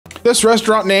This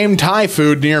restaurant named Thai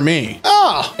food near me.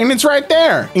 Oh, and it's right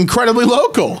there. Incredibly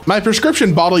local. My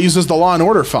prescription bottle uses the Law and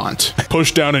Order font.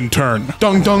 Push down and turn.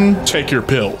 Dung dung. Take your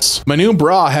pills. My new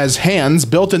bra has hands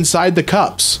built inside the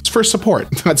cups. It's for support.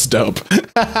 That's dope.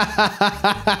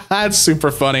 That's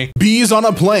super funny. Bees on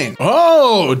a plane.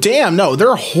 Oh, damn. No,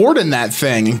 they're hoarding that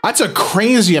thing. That's a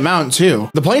crazy amount too.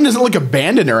 The plane doesn't look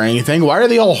abandoned or anything. Why are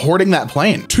they all hoarding that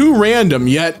plane? Two random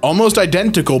yet almost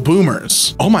identical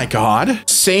boomers. Oh my God.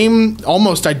 Same,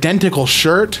 almost identical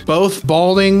shirt. Both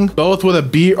balding, both with a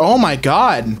beard. Oh my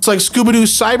God. It's like Scooby-Doo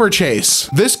Cyber Chase.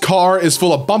 This car is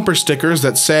full of bumper stickers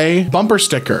that say bumper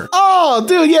sticker. Oh,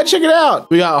 dude, yeah, check it out.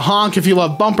 We got honk if you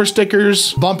love bumper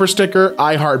stickers, bumper sticker,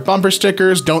 I heart bumper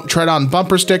stickers, don't tread on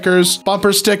bumper stickers,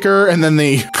 bumper sticker, and then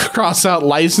the cross out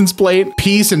license plate,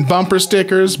 peace and bumper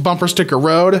stickers, bumper sticker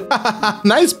road.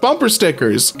 Nice bumper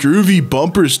stickers. Groovy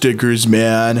bumper stickers,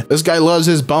 man. This guy loves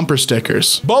his bumper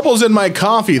stickers. Bubbles in my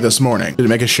coffee this morning. Did it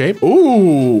make a shape?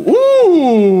 Ooh,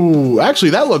 ooh.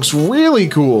 Actually, that looks really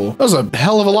cool. There's a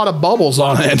hell of a lot of bubbles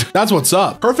on it. That's what's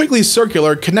up. Perfectly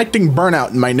circular connecting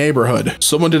burnout in my neighborhood.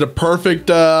 Someone did a perfect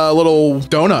little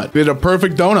donut. Did a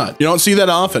perfect donut. You don't see that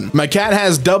often. My cat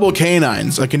has double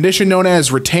canines, a condition known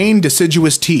as retained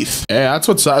deciduous teeth. Yeah, that's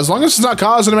what's up. As long as it's not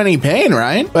causing him any pain,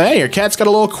 right? But hey, your cat's got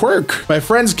a little quirk. My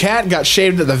friend's cat got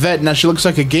shaved at the vet. Now she looks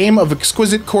like a game of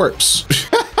exquisite corpse.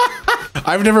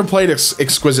 I've never played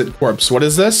Exquisite Corpse. What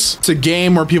is this? It's a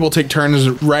game where people take turns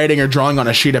writing or drawing on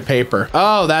a sheet of paper.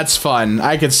 Oh, that's fun.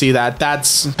 I could see that.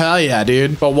 That's hell yeah,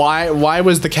 dude. But why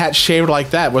was the cat shaved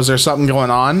like that? Was there something going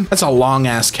on? That's a long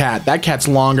ass cat. That cat's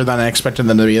longer than I expected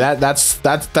them to be. That's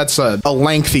a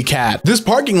lengthy cat. This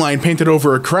parking line painted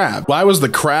over a crab. Why was the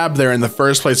crab there in the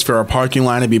first place for a parking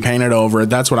line to be painted over?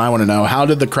 That's what I want to know. How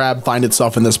did the crab find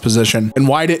itself in this position? And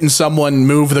why didn't someone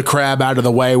move the crab out of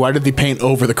the way? Why did they paint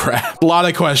over the crab? A lot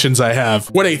of questions I have.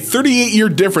 What a 38-year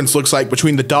difference looks like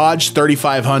between the Dodge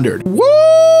 3500.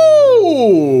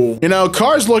 Woo! You know,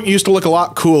 cars used to look a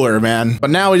lot cooler, man. But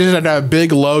now we just have to have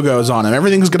big logos on them.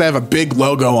 Everything's gonna have a big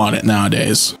logo on it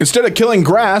nowadays. Instead of killing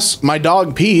grass, my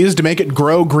dog pees to make it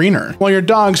grow greener. Well, your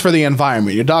dog's for the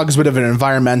environment. Your dog's a bit of an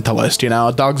environmentalist, you know?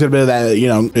 A dog's a bit of that, you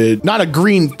know, not a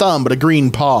green thumb, but a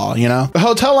green paw, you know? The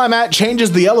hotel I'm at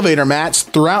changes the elevator mats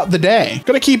throughout the day.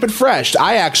 Gotta keep it fresh.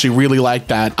 I actually really like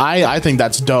that. I think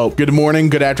that's dope. Good morning,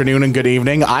 good afternoon, and good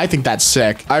evening. I think that's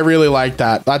sick. I really like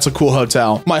that. That's a cool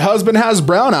hotel. My husband has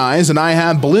brown eyes and I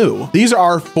have blue. These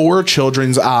are 4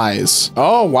 children's eyes.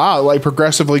 Oh, wow. It like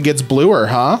progressively gets bluer,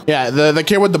 huh? Yeah, the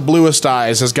kid with the bluest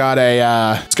eyes has got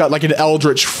it's got like an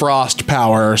Eldritch Frost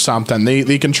power or something.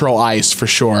 They control ice for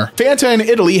sure. Fanta in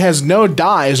Italy has no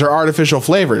dyes or artificial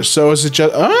flavors. So is it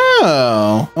just,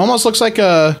 oh, almost looks like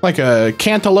a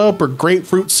cantaloupe or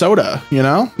grapefruit soda, you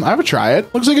know? I would try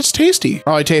it. Looks like it's tasty.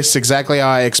 Probably tastes exactly how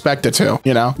I expect it to,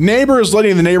 you know? Neighbors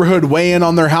letting the neighborhood weigh in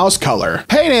on their house color.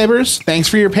 Hey neighbors, thanks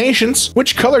for your patience.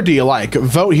 Which color do you like?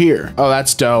 Vote here. Oh,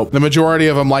 that's dope. The majority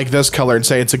of them like this color and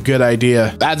say it's a good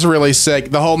idea. That's really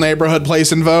sick. The whole neighborhood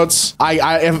placing votes.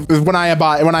 When I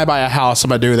buy a house, I'm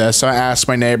gonna do this. So I ask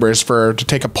my neighbors to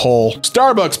take a poll.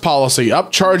 Starbucks policy,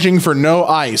 upcharging for no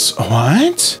ice.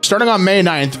 What? Starting on May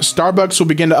 9th, Starbucks will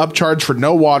begin to upcharge for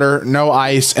no water, no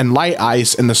ice, and light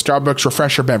ice in the Starbucks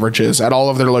refresher beverages at all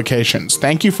of their locations.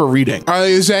 Thank you for reading. Are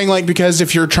they saying like because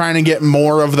if you're trying to get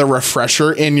more of the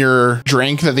refresher in your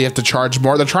drink that they have to charge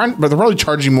more? But they're probably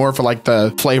charging more for like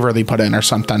the flavor they put in or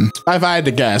something. If I had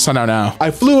to guess, I don't know.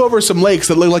 I flew over some lakes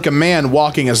that look like a man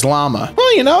walking his llama.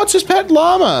 Well, you know, it's his pet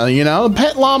llama, you know,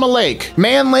 Pet Llama Lake.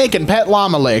 Man Lake and Pet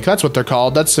Llama Lake. That's what they're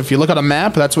called. That's, if you look at a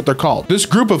map, that's what they're called. This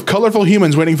group of colorful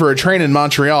humans waiting for a train in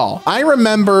Montreal. I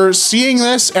remember seeing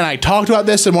this and I talked about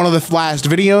this in one of the last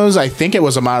videos. I think it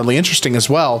was mildly interesting as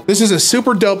well. This is a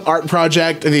super dope art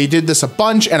project. They did this a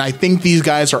bunch and I think these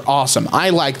guys are awesome. I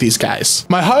like these guys.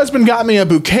 My husband got me a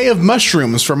bouquet of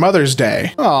mushrooms for Mother's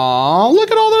Day. Aw,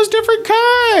 look at all those different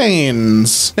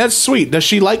kinds. That's sweet. Does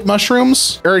she like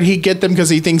mushrooms? Or did he get them because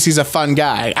he thinks he's a fun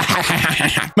guy?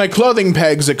 My clothing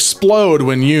pegs explode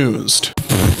when used.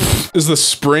 Is the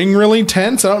spring really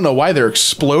tense? I don't know why they're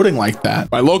exploding like that.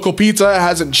 My local pizza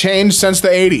hasn't changed since the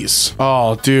 80s.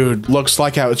 Oh, dude, looks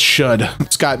like how it should.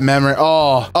 It's got memory.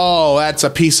 Oh, that's a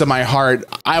piece of my heart.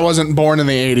 I wasn't born in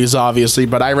the 80s, obviously,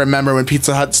 but I remember when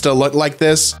Pizza Hut still looked like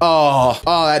this. Oh,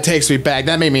 that takes me back.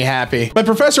 That made me happy. My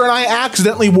professor and I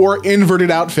accidentally wore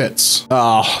inverted outfits.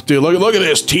 Oh, dude, look at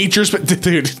this. Teachers,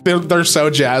 dude, they're so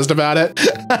jazzed about it.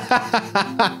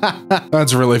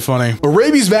 That's really funny. A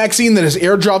rabies vaccine that is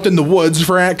airdropped in the woods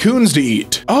for raccoons to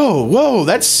eat. Oh, whoa,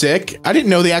 that's sick. I didn't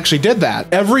know they actually did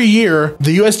that. Every year,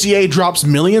 the USDA drops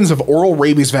millions of oral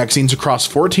rabies vaccines across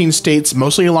 14 states,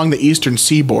 mostly along the eastern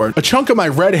seaboard. A chunk of my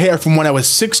red hair from when I was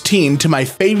 16 to my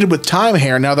faded with time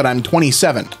hair now that I'm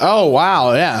 27. Oh,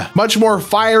 wow, yeah. Much more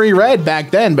fiery red back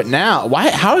then, but now,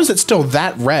 how is it still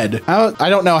that red? I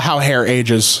don't know how hair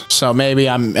ages, so maybe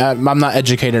I'm not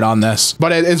educated on this,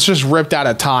 but it's just ripped out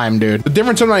of time, dude. The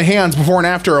difference in my hands before and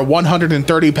after a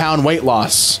 130-pound weight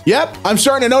loss. Yep, I'm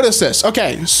starting to notice this.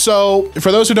 Okay, so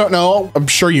for those who don't know, I'm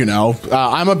sure you know,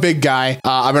 I'm a big guy.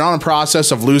 I've been on a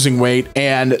process of losing weight,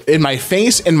 and in my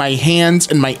face, in my hands,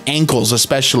 and my ankles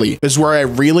especially is where I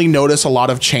really notice a lot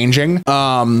of changing.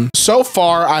 So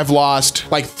far I've lost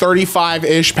like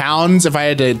 35-ish pounds. If I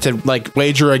had to like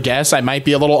wager a guess, I might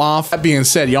be a little off. That being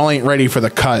said, y'all ain't ready for the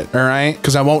cut, all right?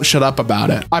 Because I won't shut up about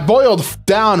it. I boiled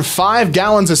down 5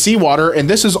 gallons of seawater, and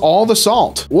this is all the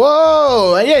salt.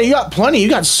 Whoa, yeah, you got plenty. You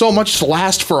got so much to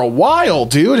last for a while,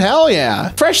 dude. Hell yeah.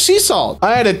 Fresh sea salt.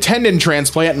 I had a tendon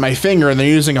transplant in my finger, and they're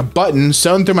using a button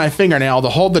sewn through my fingernail to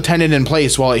hold the tendon in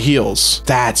place while it heals.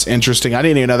 That's interesting. I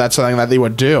didn't even know that's something that they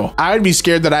would do. I would be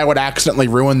scared that I would accidentally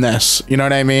ruin this. You know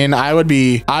what I mean? I'd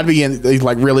be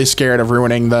like really scared of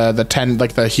ruining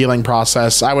the healing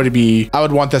process. I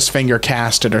would want this finger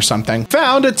casted or something.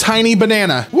 Found a tiny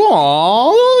banana.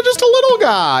 Whoa, just a little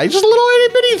guy, just a little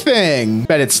itty bitty thing.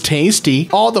 Bet it's tasty.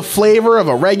 All the flavor of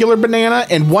a regular banana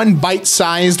and one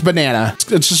bite-sized banana.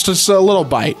 It's just a little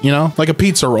bite, you know, like a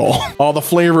pizza roll. All the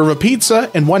flavor of a pizza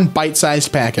and one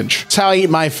bite-sized package. That's how I eat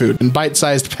my food, in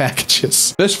bite-sized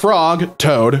packages. This frog,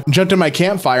 Toad, jumped in my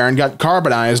campfire and got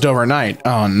carbonized overnight.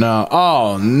 Oh no,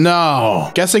 oh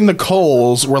no. Guessing the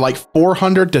coals were like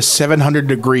 400 to 700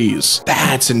 degrees.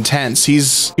 That's intense.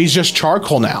 He's just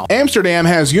charcoal now. Amsterdam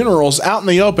has urinals out in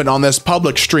the open on this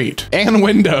public street. And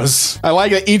windows. I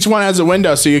like that each one has a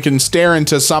window so you can stare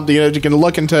into something, you can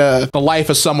look into the life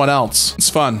of someone else. It's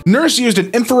fun. Nurse used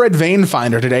an infrared vein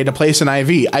finder today to place an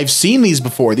IV. I've seen these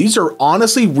before. These are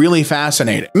honestly really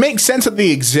fascinating. It makes sense that they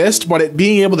exist, but it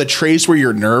being able to trace where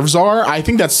your nerves are, I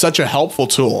think that's such a helpful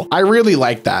tool. I really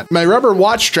like that. My rubber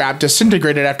watch strap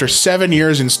disintegrated after 7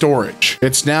 years in storage.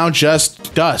 It's now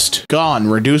just dust, gone,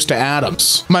 reduced to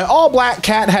atoms. My all-black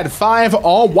cat had 5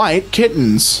 all-white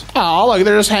kittens. Oh, look,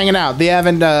 they're just hanging out. They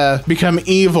haven't become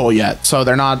evil yet, so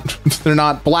they're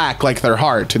not black like their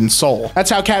heart and soul. That's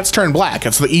how cats turn black.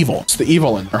 It's the evil. It's the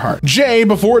evil in their heart. Jay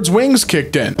before its wings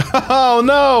kicked in. Oh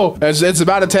no, it's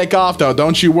about to take off though.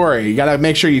 Don't you worry. You gotta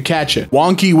make sure you catch it.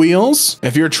 Wonky wheels.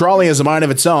 If your trolley has a mind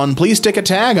of its own, please stick a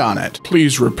tag on it.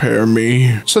 Please repair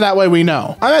me. So that way we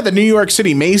know. I'm at the New York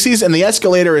City Macy's and the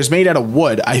escalator is made out of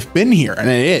wood. I've been here and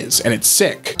it is, and it's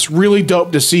sick. It's really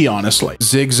dope to see, honestly.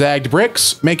 Zigzagged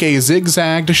bricks make a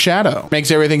zigzagged shadow.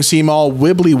 Makes everything seem all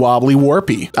wibbly wobbly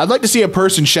warpy. I'd like to see a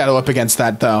person shadow up against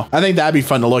that though. I think that'd be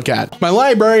fun to look at. My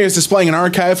library is displaying an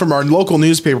archive from our local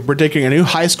newspaper predicting a new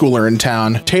high schooler in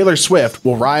town, Taylor Swift,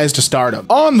 will rise to stardom.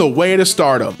 On the way to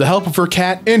stardom, the help of her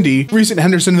cat, Indy, recent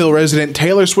Hendersonville resident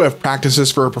Taylor Swift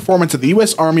practices for a performance at the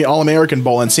U.S. Army All-American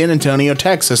Bowl in San Antonio,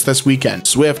 Texas this weekend.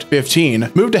 Swift,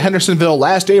 15, moved to Hendersonville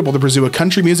last April to pursue a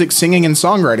country music singing and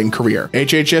songwriting career.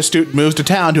 HHS student moves to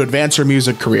town to advance her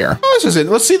music career. Oh, this is it.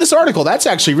 Let's see this article. That's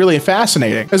actually really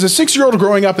fascinating. As a 6-year-old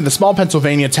growing up in the small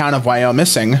Pennsylvania town of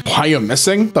Wyomissing.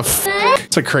 The f***?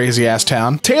 It's a crazy ass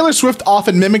town. Taylor Swift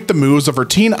often mimicked the moves of her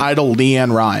teen idol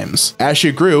Leanne Rimes. As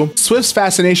she grew, Swift's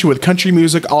fascination with country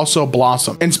music also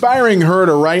blossomed, inspiring her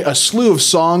to write a slew of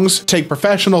songs, take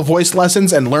professional voice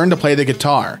lessons, and learn to play the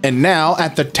guitar. And now,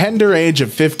 at the tender age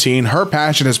of 15, her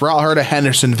passion has brought her to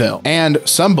Hendersonville, and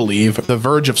some believe the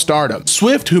verge of stardom.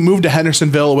 Swift, who moved to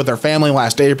Hendersonville with her family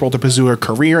last April to pursue her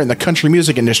career in the country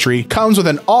music industry, comes with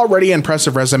an already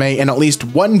impressive resume and at least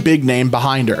one big name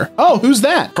behind her. Oh, who's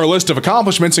that? Her list of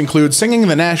accomplishments include singing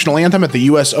the national anthem at the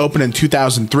US Open in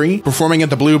 2003, performing at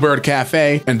the Bluebird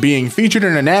Cafe, and being featured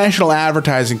in a national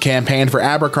advertising campaign for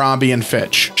Abercrombie &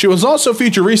 Fitch. She was also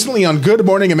featured recently on Good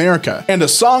Morning America, and a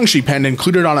song she penned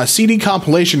included on a CD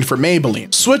compilation for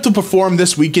Maybelline. Swift will perform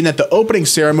this weekend at the opening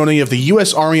ceremony of the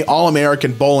US Army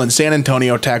All-American Bowl in San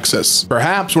Antonio, Texas.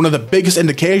 Perhaps one of the biggest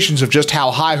indications of just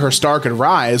how high her star could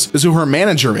rise is who her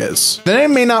manager is. The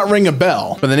name may not ring a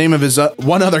bell, but the name of his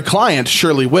one other client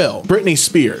surely will. Britney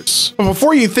Spears. But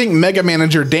before you think mega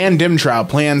manager Dan Dimtrow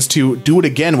plans to do it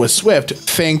again with Swift,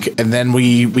 think, and then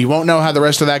we won't know how the rest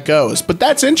rest of that goes. But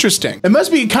that's interesting. It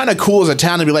must be kind of cool as a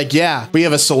town to be like, yeah, we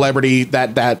have a celebrity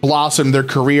that blossomed their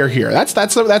career here. That's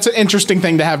an interesting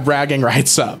thing to have bragging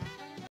rights of.